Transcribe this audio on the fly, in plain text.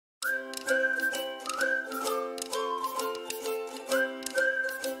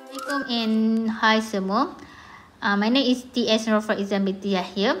Assalamualaikum and hi semua. My name is T.S. Nurul Izambitiah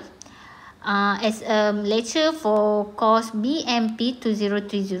here. As a lecturer for course BMP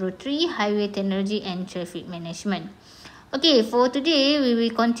 20303 Highway Technology and Traffic Management. Okay, for today we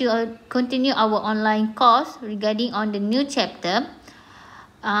will continue our online course regarding on the new chapter.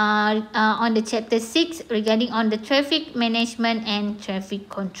 On the chapter 6 regarding on the traffic management and traffic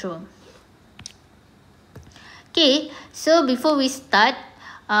control. Okay, so before we start,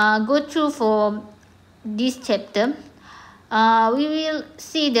 go through for this chapter. We will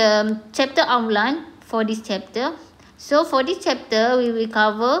see the chapter outline for this chapter. So for this chapter, we will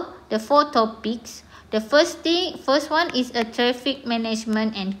cover the 4 topics. The first one is a traffic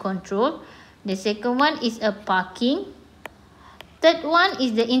management and control. The second one is a parking. Third one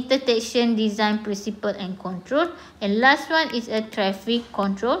is the intersection design principle and control. And last one is a traffic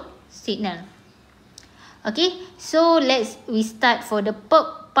control signal. Okay, so we start for the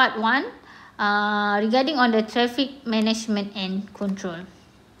part 1 regarding on the traffic management and control.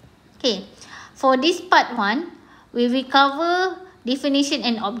 Okay, for this part 1, we will cover definition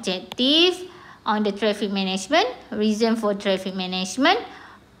and objective on the traffic management, reason for traffic management,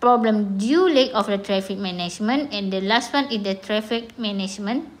 problem due lack of the traffic management, and the last one is the traffic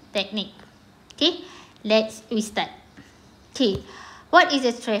management technique. Okay, we start. Okay, what is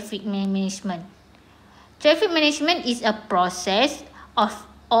the traffic management? Traffic management is a process of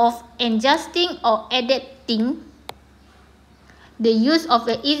adjusting or adapting the use of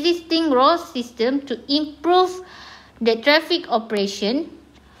an existing road system to improve the traffic operation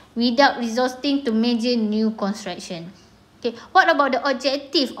without resorting to major new construction. Okay, what about the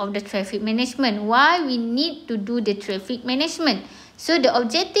objective of the traffic management? Why we need to do the traffic management? So the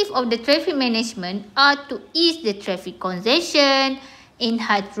objective of the traffic management are to ease the traffic congestion,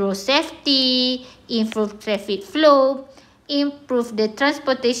 enhance road safety, improve traffic flow, improve the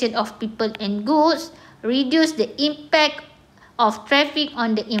transportation of people and goods, reduce the impact of traffic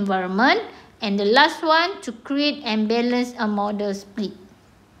on the environment, and the last one, to create and balance a modal split.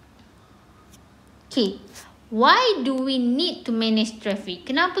 Okay, why do we need to manage traffic?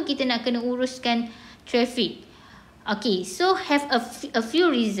 Kenapa kita nak kena uruskan traffic? Okay, so have a few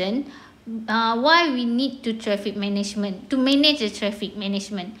reasons why we need to manage the traffic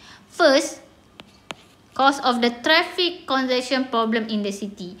management. First, cause of the traffic congestion problem in the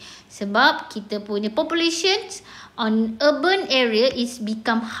city. Sebab kita punya populations on urban area is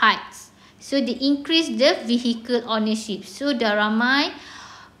become high. So they increase the vehicle ownership. So dah ramai,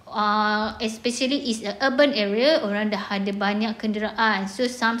 especially is a urban area, orang dah ada banyak kenderaan. So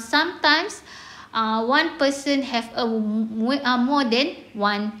sometimes one person have more than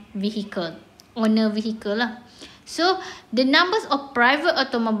one vehicle, owner vehicle lah. So the numbers of private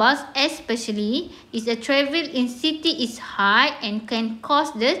automobiles especially is a travel in city is high and can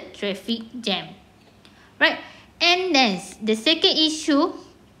cause the traffic jam. Right? And then the second issue,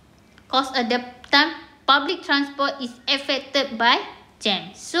 cause at the time public transport is affected by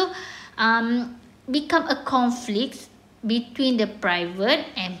jam. So become a conflict between the private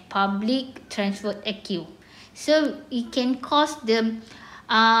and public transport queue. So it can cause the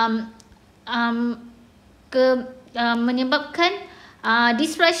menyebabkan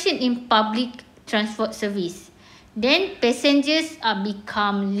disruption in public transport service. Then passengers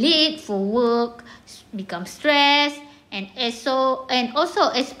become late for work, become stressed, and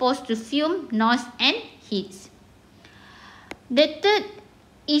also exposed to fume, noise, and heat. The third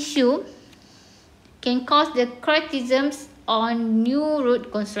issue can cause the criticisms on new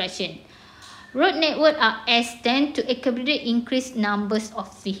road construction. Road network are extended to accommodate increased numbers of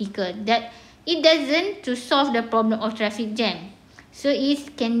vehicles. That it doesn't to solve the problem of traffic jam. So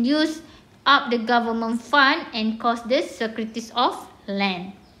it can use up the government fund and cause the securities of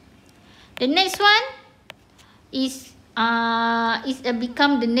land. The next one is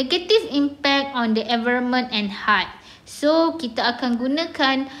become the negative impact on the environment and health. So kita akan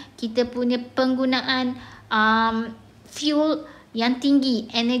gunakan kita punya penggunaan fuel yang tinggi,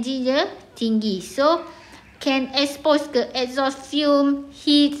 energy dia tinggi. So can expose ke exhaust fume,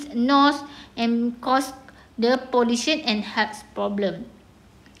 heat, noise, and cause the pollution and health problem.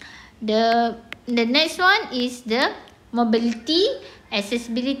 The next one is the mobility,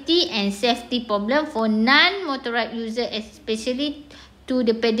 accessibility, and safety problem for non-motorized user, especially to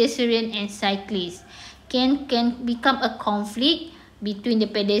the pedestrian and cyclists. Can become a conflict between the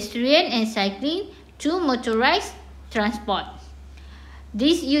pedestrian and cycling to motorized transport.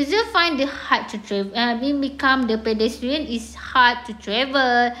 This user find it hard to travel. Become the pedestrian is hard to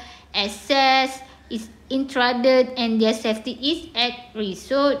travel, access is intruded, and their safety is at risk.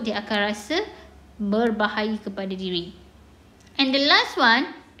 So dia akan rasa berbahaya kepada diri. And the last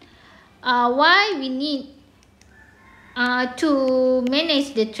one why we need to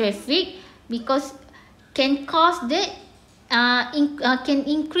manage the traffic, because can cause the can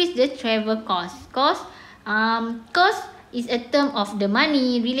increase the travel cost. Cost is a term of the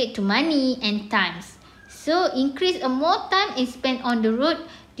money, relate to money and times. So increase more time is spent on the road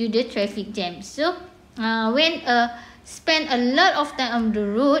due to traffic jam. So when spend a lot of time on the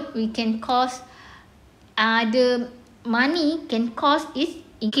road, we can cause the money can cause is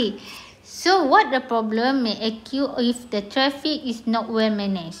okay. So what the problem may occur if the traffic is not well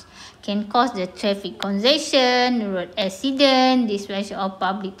managed? Can cause the traffic congestion, road accident, disruption of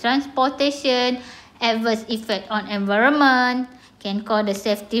public transportation, adverse effect on environment, can cause the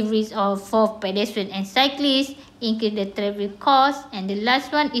safety risk for pedestrians and cyclists, increase the traffic cost, and the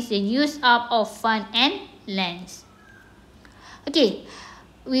last one is the use up of fund and lands. Okay,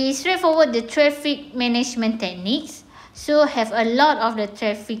 we straightforward the traffic management techniques. So have a lot of the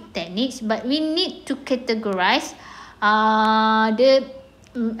traffic techniques, but we need to categorize the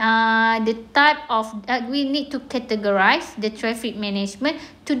type of we need to categorize the traffic management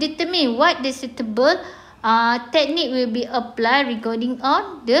to determine what the suitable technique will be applied regarding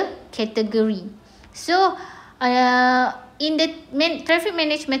on the category. So in the traffic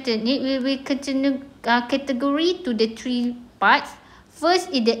management technique, we will continue category to the three parts. First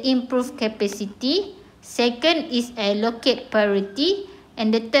is the improve capacity, second is allocate priority,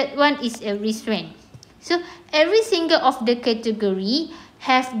 and the third one is a restraint. So every single of the category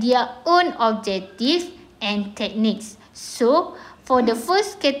have their own objective and techniques. So for the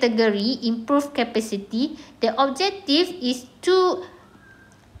first category, improve capacity, the objective is to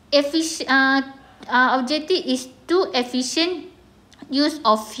efficient use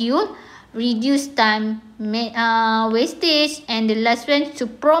of fuel, reduce time wastage, and the last one to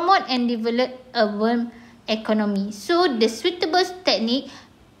promote and develop urban economy. So the suitable technique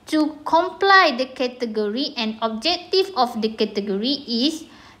to comply the category and objective of the category is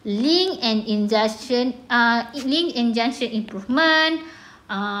link and injunction improvement,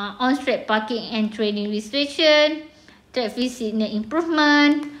 on-street parking and trading restriction, traffic signal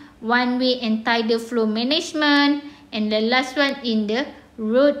improvement, one-way and tidal flow management, and the last one in the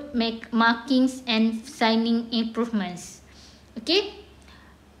road markings and signing improvements. Okay,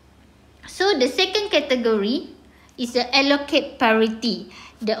 so the second category is the allocate priority.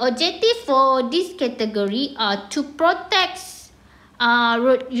 The objective for this category are to protect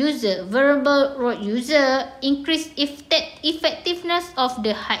road user, vulnerable road user, increase effectiveness of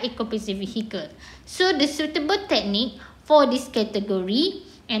the high occupancy vehicle. So the suitable technique for this category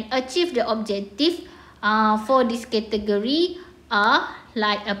and achieve the objective for this category are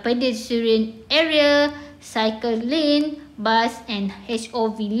like a pedestrian area, cycle lane, bus and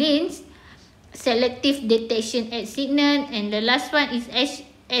HOV lanes, selective detection at signal, and the last one is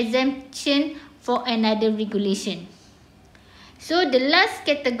exemption for another regulation. So the last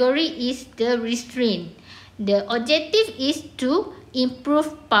category is the restraint. The objective is to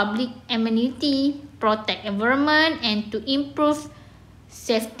improve public amenity, protect environment, and to improve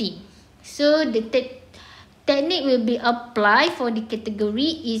safety. So the technique will be applied for the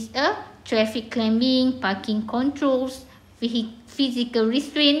category is a traffic calming, parking controls, physical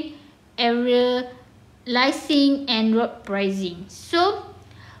restraint, area licensing, and road pricing. So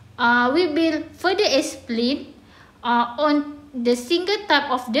we will further explain on the single type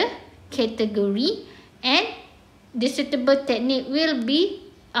of the category, and the suitable technique will be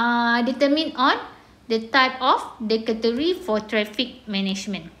determined on the type of the category for traffic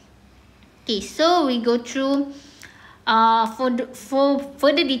management. Okay, so we go through for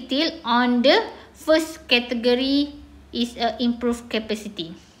further detail on the first category is improved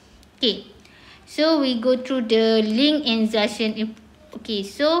capacity. Okay, so we go through the link and junction. Okay,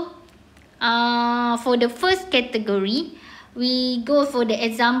 so for the first category, we go for the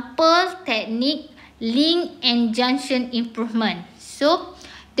example technique link and junction improvement. So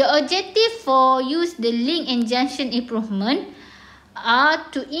the objective for use the link and junction improvement are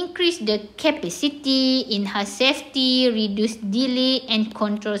to increase the capacity, enhance safety, reduce delay, and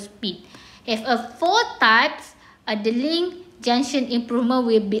control speed. Have a 4 types the link junction improvement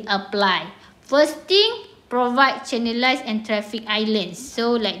will be applied. First thing, provide channelized and traffic islands.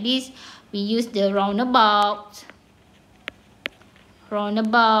 So like this, we use the roundabout.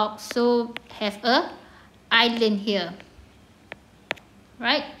 So have a island here,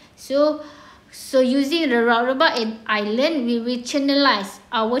 right? So using the roundabout and island, we will channelize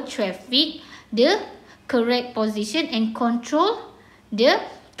our traffic the correct position and control the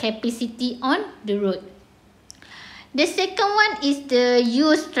capacity on the road. The second one is the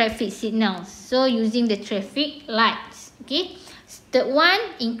use traffic signals. So using the traffic lights. Okay. Third one,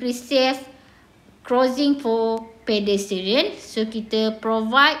 increase safe crossing for pedestrian. So kita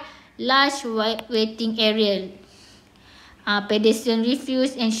provide large waiting area. Pedestrian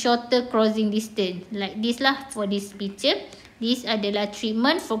refuse and shorter crossing distance. Like this lah for this picture. This adalah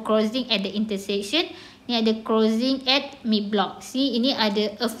treatment for crossing at the intersection. Ni ada crossing at mid block. See, ini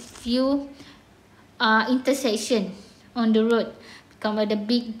ada a few intersection on the road. Come ada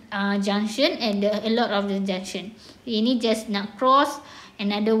big junction and a lot of the junction. Ini just nak cross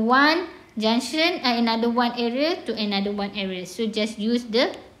another one junction, another one area to another one area. So just use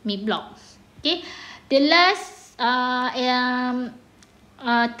the mid block. Okay. The last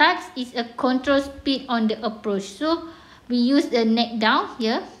task is a control speed on the approach. So we use the neck down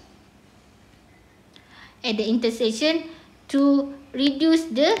here at the intersection to reduce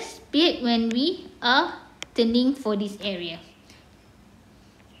the speed when we are turning for this area.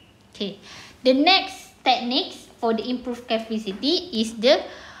 Okay, the next techniques for the improved capacity is the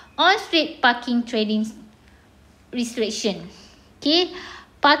on-street parking trading restriction. Okay,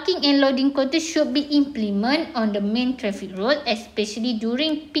 parking and loading quota should be implemented on the main traffic road, especially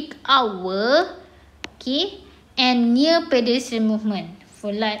during peak hour. Okay, and near pedestrian movement. For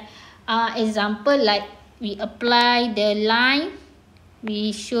like example, like we apply the line,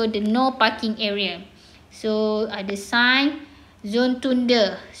 we show the no parking area. So ada sign zone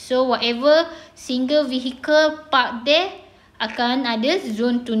tunda. So whatever single vehicle park there akan ada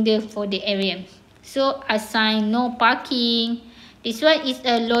zone tunda for the area. So assign no parking. This one is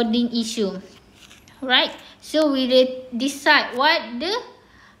a loading issue, right? So we decide what the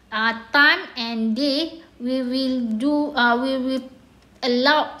time and day we will do. We will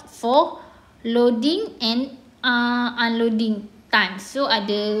allow for loading and unloading times. So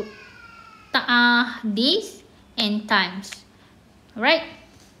ada days and times, right?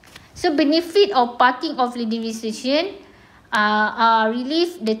 So benefit of parking off leading restriction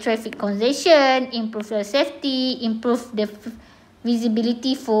relieve the traffic congestion, improve the safety, improve the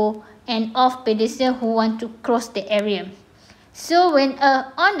visibility for and off pedestrian who want to cross the area. So when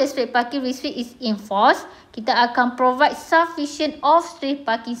on the street parking restriction is enforced, kita akan provide sufficient off-street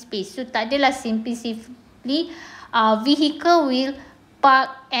parking space. So tak adalah simply vehicle will park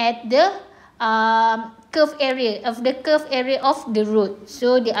at the curve area of the road.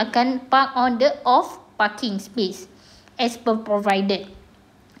 So dia akan park on the off parking space as per provided.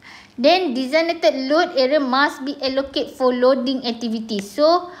 Then designated load area must be allocated for loading activities.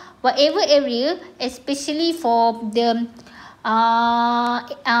 So whatever area, especially for the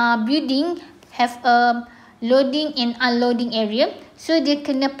building have a loading and unloading area, so dia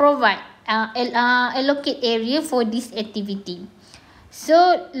kena provide allocate area for this activity.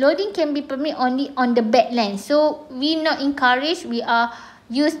 So loading can be permitted only on the back lane. So we not encourage, we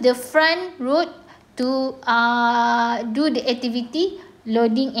use the front road to do the activity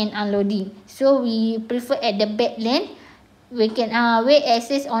loading and unloading. So we prefer at the back lane. We can way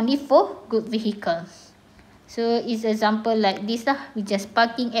access only for good vehicle. So is example like this lah. We just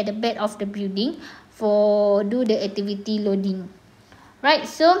parking at the back of the building for do the activity loading. Right,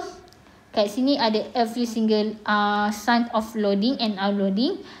 so kat sini ada a few single sign of loading and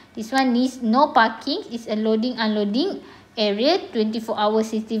unloading. This one is no parking. It's a loading unloading area 24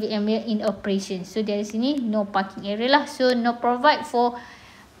 hours CCTV camera in operation. So dari sini no parking area lah. So no provide for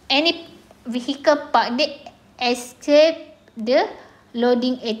any vehicle park there except the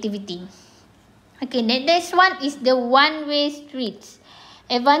loading activity. Okay, the next one is the one-way streets.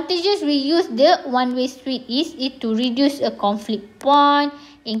 Advantages we use the one-way street is it to reduce a conflict point,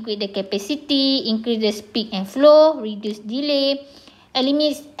 increase the capacity, increase the speed and flow, reduce delay,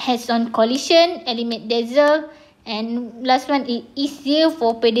 eliminate head-on collision, eliminate diesel, and last one is easier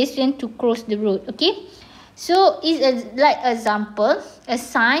for pedestrian to cross the road. Okay, so is like example, a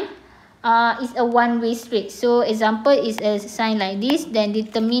sign is a one-way street. So example is a sign like this, then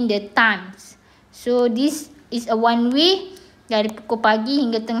determine the times. So this is a one-way. Dari pukul pagi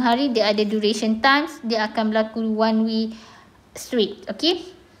hingga tengah hari dia ada duration times, dia akan berlaku one-way street. Okay,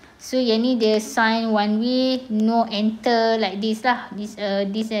 so yang ni dia sign one way, no enter, like this lah. This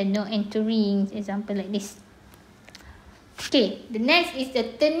no entering, example like this. Okay, the next is the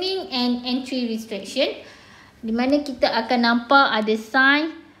turning and entry restriction, di mana kita akan nampak ada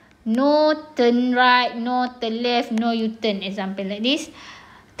sign no turn right, no turn left, no U-turn, example like this.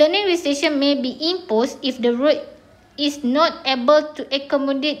 Turning restriction may be imposed if the road is not able to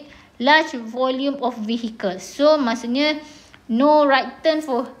accommodate large volume of vehicles. So maksudnya no right turn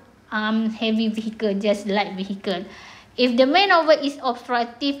for heavy vehicle, just light vehicle. If the maneuver is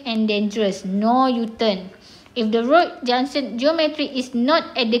obstructive and dangerous, no U-turn. If the road junction geometry is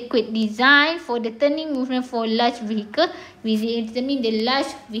not adequate design for the turning movement for large vehicle, we determine the large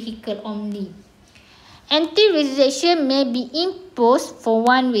vehicle only. Anti-reservation may be imposed for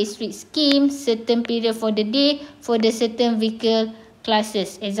one-way street scheme, certain period for the day, for the certain vehicle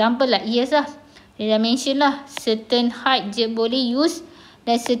classes. Example like yes lah. Dia dah mention lah, certain height je boleh use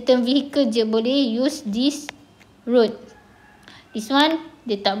dan certain vehicle je boleh use this road. This one,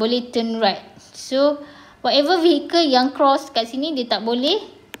 dia tak boleh turn right. So, whatever vehicle yang cross kat sini, dia tak boleh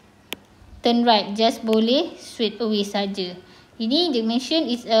turn right. Just boleh straight away saja. Ini dia mention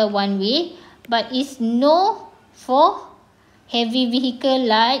is a one way. But is no for heavy vehicle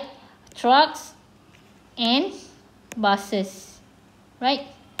like trucks and buses. Right?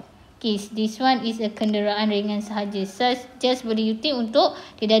 Okay, this one is a kenderaan ringan sahaja. So, just boleh utik untuk,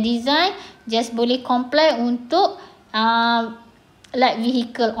 dia dah design, just boleh comply untuk light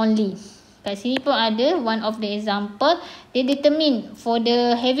vehicle only. Kat sini pun ada one of the example. They determine for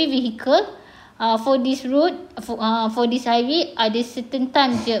the heavy vehicle, for this road, for this highway, ada certain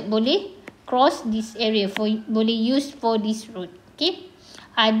time je boleh cross this area, boleh use for this road. Okay,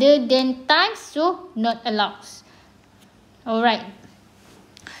 other than time, so not allowed. Alright,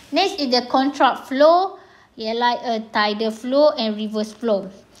 next is the contract flow, like a tidal flow and reverse flow.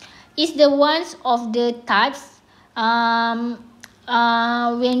 Is the ones of the types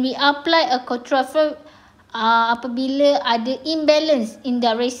when we apply a contract flow apabila ada imbalance in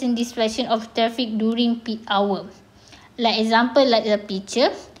direction dispersion of traffic during peak hour. Like example, like the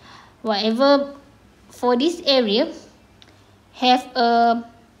picture, whatever for this area have a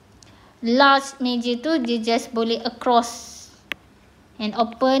large major tu, dia just boleh across and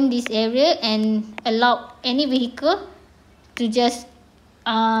open this area and allow any vehicle to just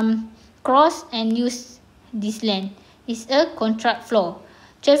cross and use this lane. It's a contract flow.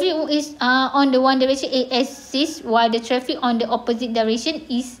 Traffic is on the one direction axis while the traffic on the opposite direction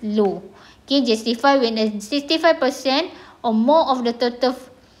is low. Okay, justify when 65% or more of the total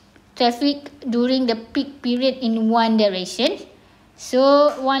traffic during the peak period in one direction. So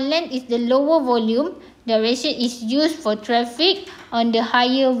one lane is the lower volume direction is used for traffic on the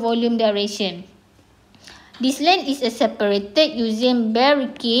higher volume direction. This lane is separated using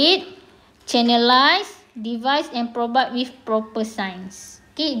barricade, channelized device and provide with proper signs.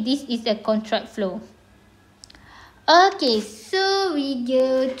 Okay, this is a contract flow. Okay, so we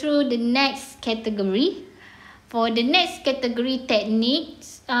go through the next category. For the next category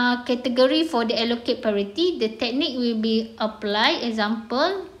techniques, category for the allocate priority, the technique will be applied.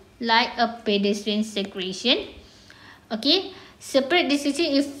 Example, like a pedestrian segregation. Okay, separate the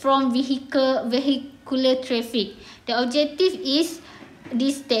section from vehicular traffic. The objective is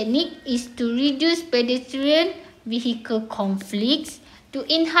this technique is to reduce pedestrian vehicle conflicts, to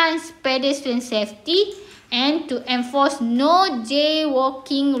enhance pedestrian safety, and to enforce no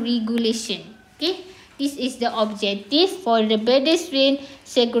jaywalking regulation. Okay. This is the objective for the pedestrian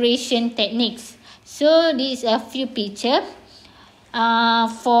segregation techniques. So, this is a few picture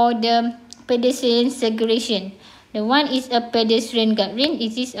for the pedestrian segregation. The one is a pedestrian guardrail.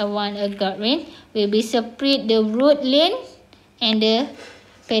 It is a guardrail. Will be separate the road lane and the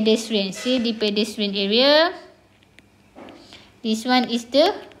pedestrian. See the pedestrian area. This one is the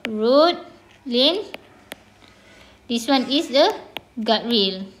road lane. This one is the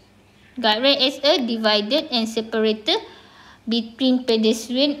guardrail. Guardrail is a divided and separator between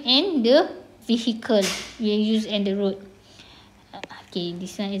pedestrian and the vehicle we use on the road. Okay,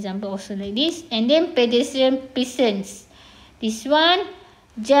 this one example also like this. And then pedestrian presence. This one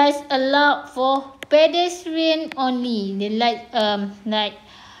just allowed for pedestrian only. They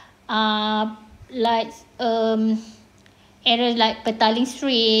areas like Petaling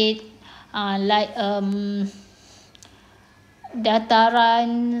Street,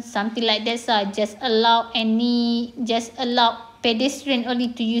 dataran, something like that. So just allow pedestrian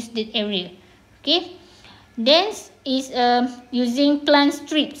only to use that area. Okay. Then is using plant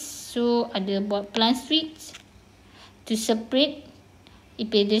streets. So ada buat plant streets to separate the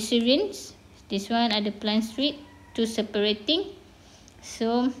pedestrians. This one ada plant street to separating.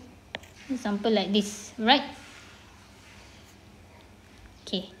 So example like this, right?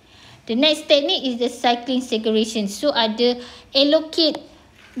 Okay. The next technique is the cycling segregation. So ada allocate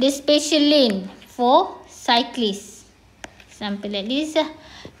the special lane for cyclists. Example like this.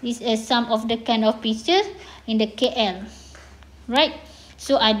 This is some of the kind of picture in the KL. Right?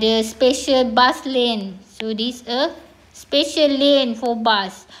 So ada special bus lane. So this a special lane for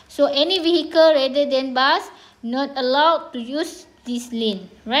bus. So any vehicle rather than bus not allowed to use this lane.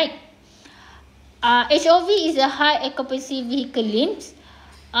 Right? HOV is a high occupancy vehicle lanes.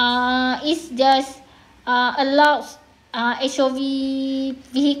 It's just allows HOV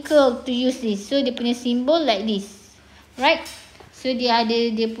vehicle to use this. So dia punya symbol like this, right? So dia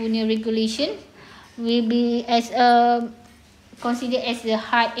punya regulation will be as considered as the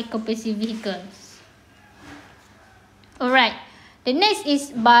high occupancy vehicles. Alright, the next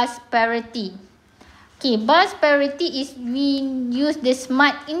is bus priority. Okay, bus priority is we use the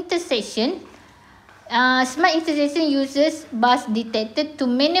smart intersection. Smart intersection uses bus detector to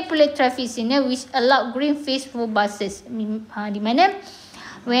manipulate traffic signal which allow green phase for buses. Di mana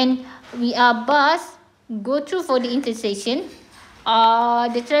when we are bus go through for the intersection,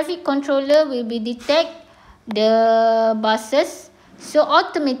 the traffic controller will be detect the buses, so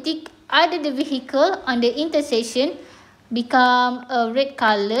automatic either the vehicle on the intersection become a red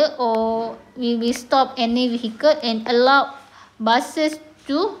color, or we will stop any vehicle and allow buses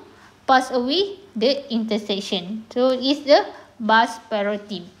to pass away the intersection. So it's the bus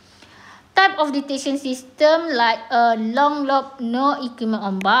priority. Type of detection system like a long loop no equipment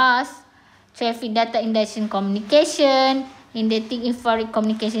on bus, traffic data induction communication, indexing infrared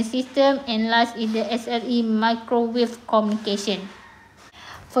communication system, and last is the SLE microwave communication.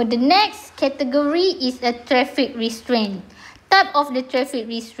 For the next category is a traffic restraint. Type of the traffic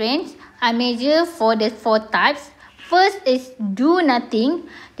restraints are measured for the 4 types. First is do nothing,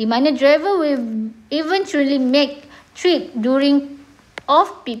 di mana driver will eventually make trip during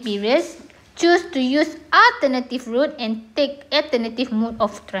off-peak periods, choose to use alternative route and take alternative mode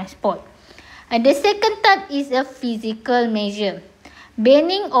of transport. And the second type is a physical measure,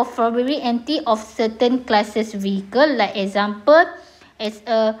 banning of probably entry of certain classes vehicle, like example as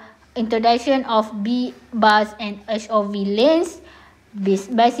a introduction of B bus and HOV lanes,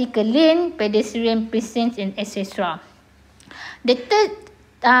 bicycle lane, pedestrian precincts, and etc. The third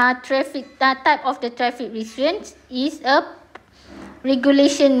type of the traffic restraint is a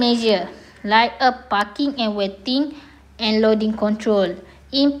regulation measure, like a parking and waiting and loading control.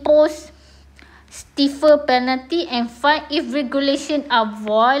 Impose stiffer penalty and fine if regulation are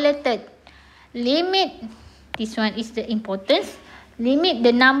violated. Limit, this one is the importance, limit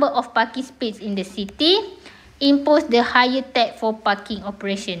the number of parking spaces in the city. Impose the higher tax for parking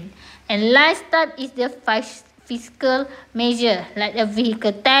operation. And last type is the fiscal measure, like a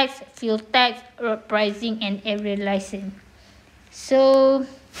vehicle tax, fuel tax, road pricing, and area license. So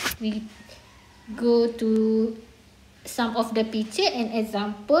we go to some of the picture and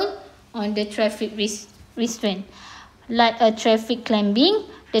example on the traffic restraint, like a traffic clamping.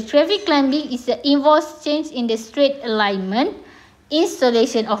 The traffic clamping is the involves change in the straight alignment,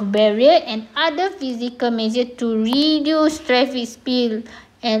 installation of barrier, and other physical measures to reduce traffic speed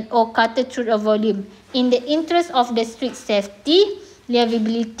and or cut through the volume in the interest of the street safety,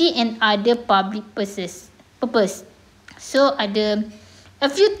 livability, and other public purpose. So ada a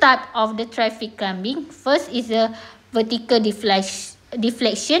few type of the traffic clamping. First is a vertical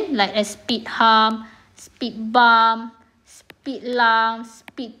deflection, like a speed hump, speed bump, speed lump,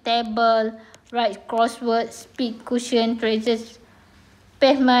 speed table, right crossword, speed cushion, traces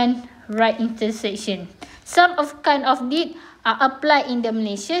pavement, right intersection. Some of kind of it are applied in the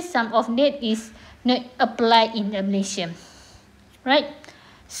Malaysia, some of it is not applied in the Malaysia. Right?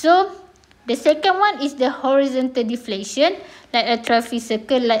 So the second one is the horizontal deflection, like a traffic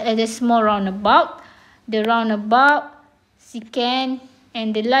circle, like a small roundabout, the roundabout, secant,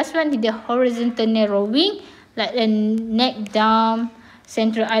 and the last one is the horizontal narrowing, like a neck down,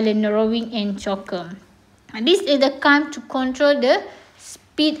 central island narrowing, and choker. And this is the kind to control the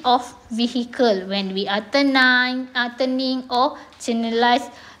speed of vehicle when we are turning or channelize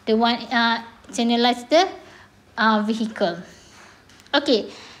the vehicle.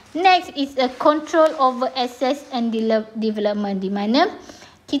 Okay, next is a control over access and development, di mana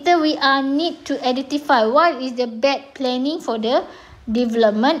we are need to identify what is the bad planning for the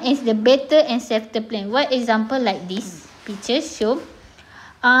development and the better and safer plan. What example like this picture show?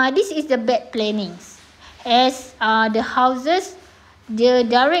 This is the bad planning, as the houses they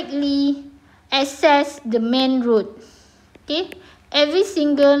directly access the main road. Okay, every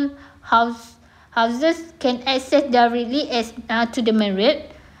single houses can access directly to the main road,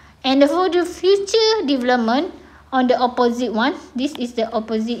 and for the future development on the opposite one, this is the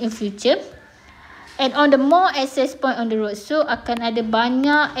opposite in future, and on the more access point on the road, so akan ada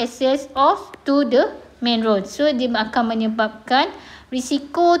banyak access to the main road, so dia akan menyebabkan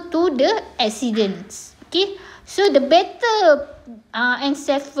risiko to the accidents. Okay, so the better and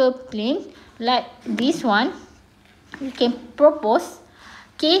safer plan like this one we can propose.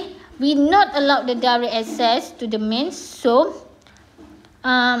 Okay, we not allow the direct access to the main, so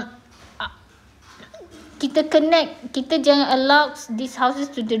kita jangan allow these houses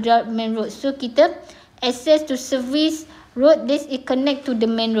to the main road, so kita access to service road, this is connect to the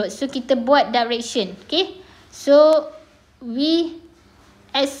main road. So kita buat direction. Okay, so we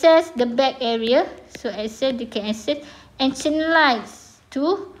access the back area. So access, they can access and channelize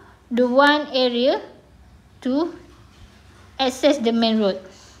to the one area to access the main road.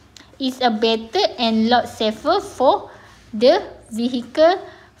 It's a better and lot safer for the vehicle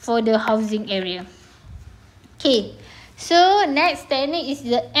for the housing area. Okay, so next technique is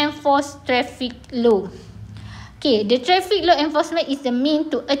the enforced traffic law. Okay, the traffic law enforcement is the mean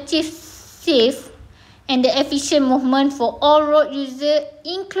to achieve safe and the efficient movement for all road users,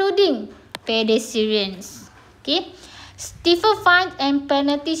 including pedestrians. Okay, stiffer fines and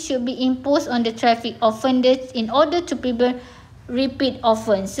penalties should be imposed on the traffic offenders in order to prevent repeat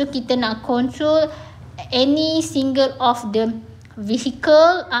offence. So kita nak control any single of the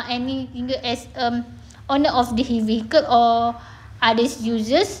vehicle, any single as owner of the vehicle or others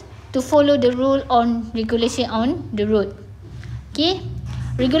users to follow the rule on regulation on the road. Okay,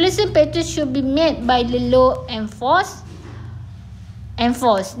 regulation patterns should be made by the law enforced.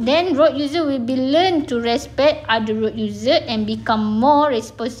 Then road user will be learned to respect other road user and become more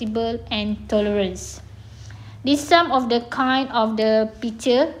responsible and tolerant. This some of the kind of the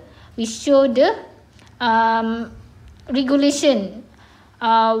picture we show the regulation.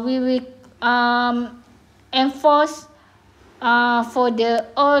 We will enforce for the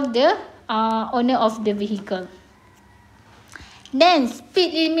all the owner of the vehicle. Then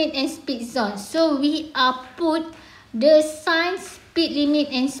speed limit and speed zone. So we put the sign speed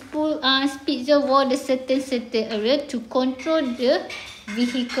limit and speed zone for the certain area to control the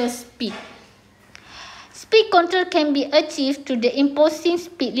vehicle speed. Speed control can be achieved through the imposing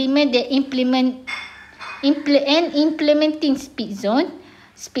speed limit, the implementing speed zone.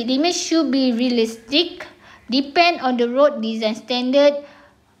 Speed limit should be realistic, depend on the road design standard,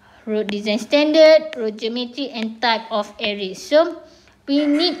 road geometry and type of area. So we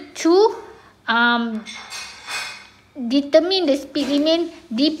need to determine the speed limit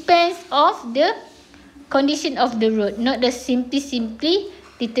depends of the condition of the road, not the simply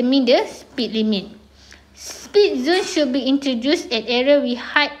determine the speed limit. Speed zone should be introduced at area with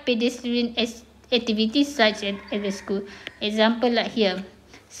high pedestrian activities such as at the school. Example like here,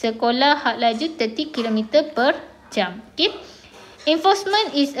 sekolah hak laju 30 km per jam. Okay,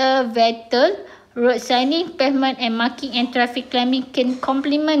 enforcement is a vital. Road signing, pavement and marking and traffic climbing can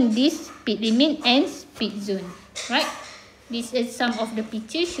complement this speed limit and speed zone. Right, this is some of the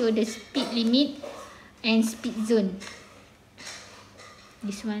pictures show the speed limit and speed zone.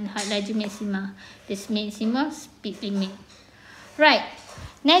 This one hak laju maxima, this maximum speed limit. Right,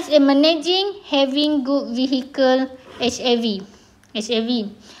 next is managing having good vehicle HAV. HAV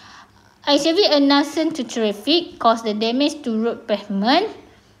a nuisance to traffic, cause the damage to road pavement,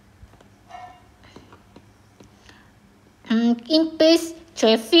 impairs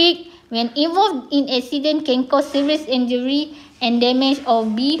traffic, when involved in accident can cause serious injury and damage or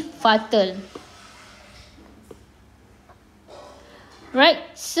be fatal. Right,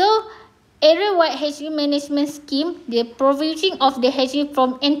 so area-wide HAV management scheme, the provision of the HAV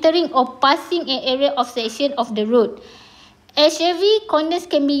from entering or passing an area of section of the road. HAV corners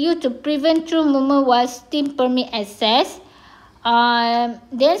can be used to prevent through movement while still permit access.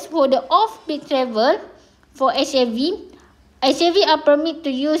 Then for the off-peak travel, for HAV are permitted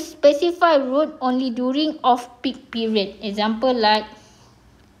to use specified route only during off-peak period. Example like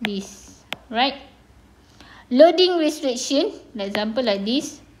this, right? Loading restriction, example like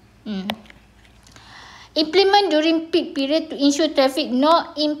this. Implement during peak period to ensure traffic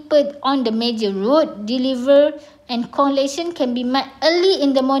not impaired on the major road. Deliver and collection can be made early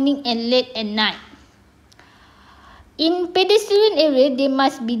in the morning and late at night. In pedestrian area, they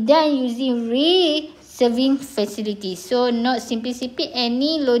must be done using reserving facilities. So not simply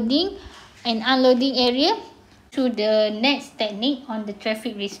any loading and unloading area. To the next technique on the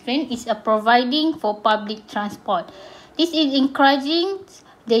traffic restraint is providing for public transport. This is encouraging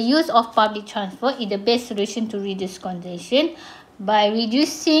the use of public transport is the best solution to reduce congestion by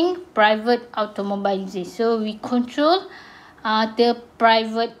reducing private automobilism. So we control the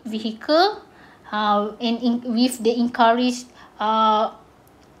private vehicle and with the encourage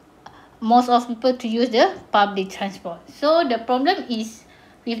most of people to use the public transport. So the problem is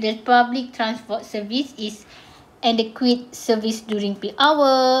with the public transport service is adequate service during peak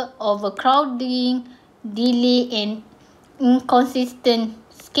hour, overcrowding, delay and inconsistent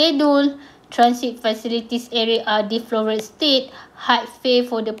schedule, transit facilities area are deplorable state, high fare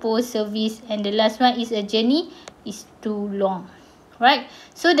for the poor service, and the last one is a journey is too long. Right,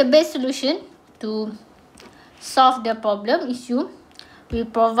 so the best solution to solve the problem is you we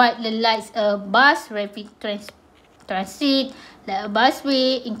provide the lights a bus rapid transit, like a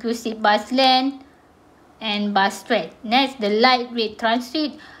busway, inclusive bus lane, and bus track. Next, the light rail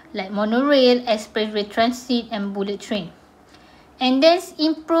transit, like monorail, expressway transit, and bullet train. And then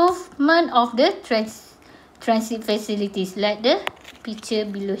improvement of the transit facilities, like the picture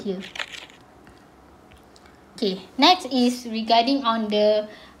below here. Okay, next is regarding on the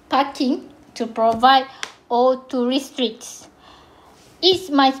parking to provide or to restrict. It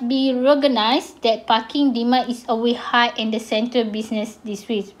must be recognized that parking demand is always high in the central business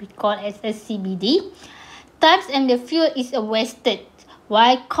districts, we call as a CBD. Times and the fuel is wasted,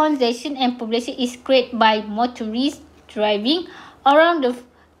 while congestion and population is created by motorists driving around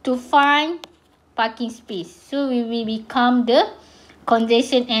to find parking space. So we will become the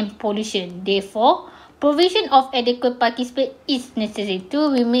congestion and pollution. Therefore, provision of adequate parking space is necessary.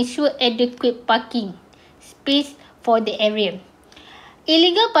 We make sure adequate parking space for the area.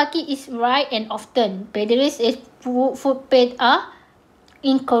 Illegal parking is right and often. Pedestrians and footpaths are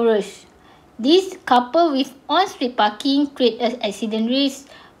encouraged. This coupled with on-street parking create an accident risk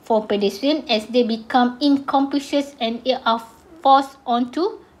for pedestrians as they become inconspicuous and are forced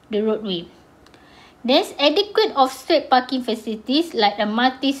onto the roadway. There's adequate off-street parking facilities like a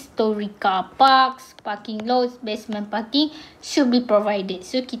multi-story car parks, parking lots, basement parking should be provided.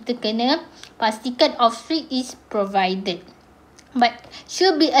 So kita kena pastikan off-street is provided. But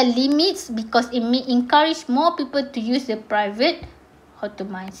should be a limit because it may encourage more people to use the private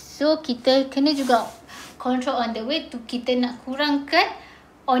automize. So kita kena juga control on the way to kita nak kurangkan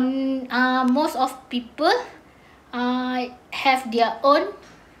on most of people have their own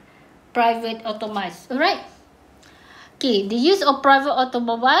private automize. Alright. Okay, the use of private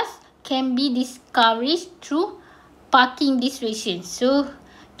automobiles can be discouraged through parking restrictions. So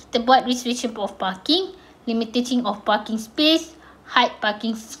kita buat restriction of parking, limiting of parking space, height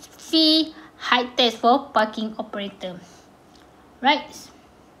parking fee, height tax for parking operator. Right.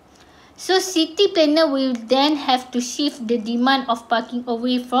 So city planner will then have to shift the demand of parking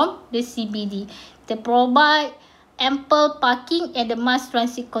away from the CBD. They provide ample parking at the mass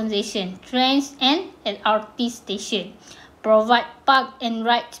transit concession, trains and LRT station. Provide park and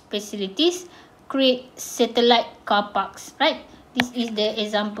ride facilities. Create satellite car parks. Right. This is the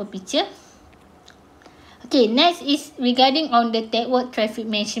example picture. Okay, next is regarding on the network traffic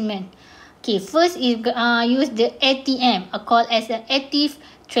management. Okay, first is use the ATM, called as an active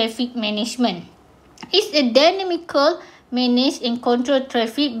traffic management. It's a dynamical manage and control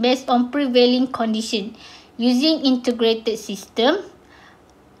traffic based on prevailing condition using integrated system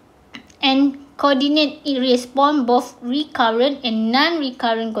and coordinate response both recurrent and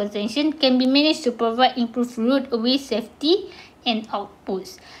non-recurrent congestion can be managed to provide improved roadway safety and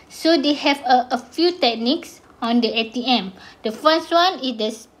outputs. So they have a few techniques on the ATM. The first one is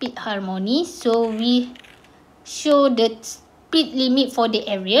the speed harmony. So we show the speed limit for the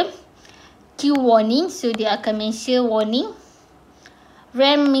area. Queue warning. So they akan mention warning.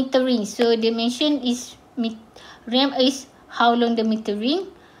 RAM metering. So the mention is RAM is how long the metering.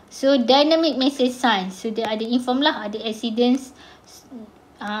 So dynamic message sign. So dia ada inform lah, ada accidents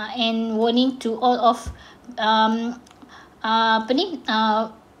and warning to all of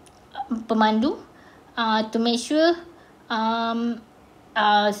pemandu to make sure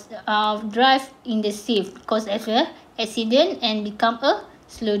drive in the safe, cause as a accident and become a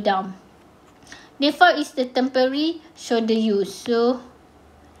slow down. Therefore is the temporary shoulder use. So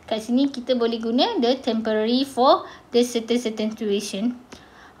kat sini kita boleh guna the temporary for the certain situation.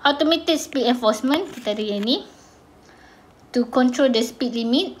 Automated speed enforcement, kita ada yang ni, to control the speed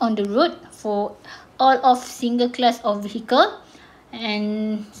limit on the road for all of single class of vehicle.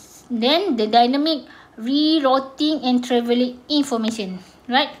 And then the dynamic rerouting and travelling information,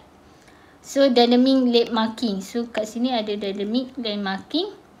 right? So dynamic lane marking. So kat sini ada dynamic lane marking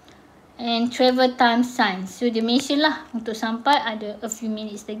and travel time sign. So dia mention lah untuk sampai ada a few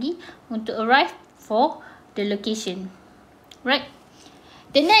minutes lagi untuk arrive for the location, right?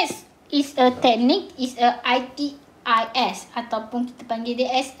 The next is a technique is a ITIS ataupun kita panggil dia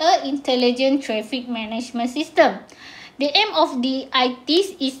as a Intelligent Traffic Management System. The aim of the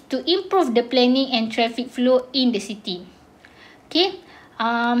ITIS is to improve the planning and traffic flow in the city. Okay.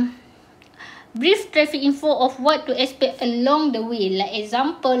 Brief traffic info of what to expect along the way. Like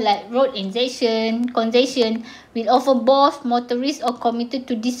example, like road congestion will offer both motorists or commuters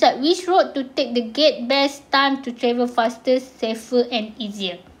to decide which road to take the get best time to travel faster, safer and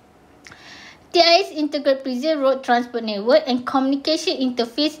easier. TIS integrate present road transport network and communication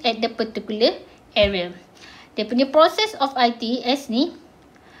interface at the particular area. Dia punya process of ITS ni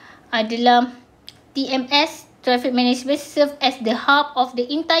adalah TMS, traffic management serves as the hub of the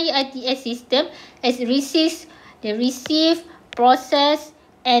entire ITS system as it receive, process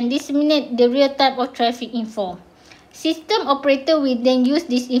and disseminate the real-time of traffic info. System operator will then use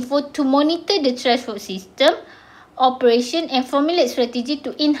this info to monitor the transport system operation and formulate strategy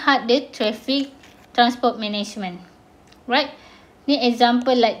to enhance the transport management. Right? Ni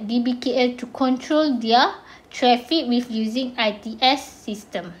example like DBKL to control their traffic with using ITS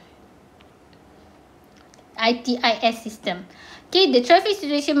system. ITIS system. Okay, the traffic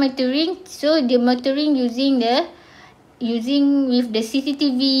situation monitoring. So the monitoring using with the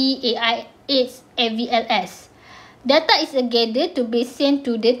CCTV, AIS, AVLS. Data is gathered to be sent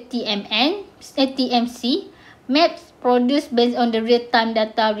to the TMC. Maps produced based on the real-time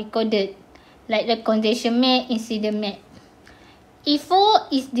data recorded, like the congestion map, incident map. Info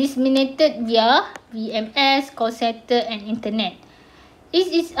is disseminated via VMS, call center and internet.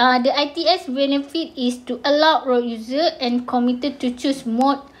 The ITS benefit is to allow road user and commuter to choose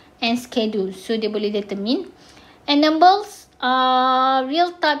mode and schedule. So, dia boleh determine. Enables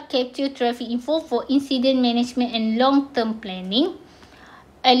real-time capture traffic info for incident management and long-term planning.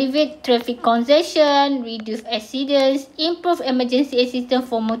 Elevate traffic congestion, reduce accidents, improve emergency assistance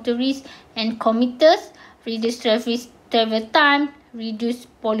for motorists and commuters, reduce travel time, reduce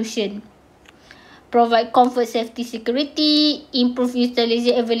pollution. Provide comfort, safety, security, improve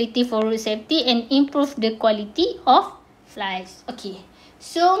utilization ability for road safety and improve the quality of lives. Okay,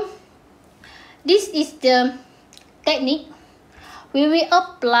 so this is the technique we will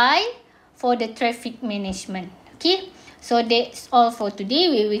apply for the traffic management. Okay, so that's all for today.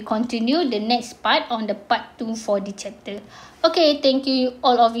 We will continue the next part on the part 2 for the chapter. Okay, thank you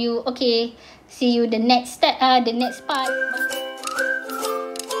all of you. Okay, see you the next part.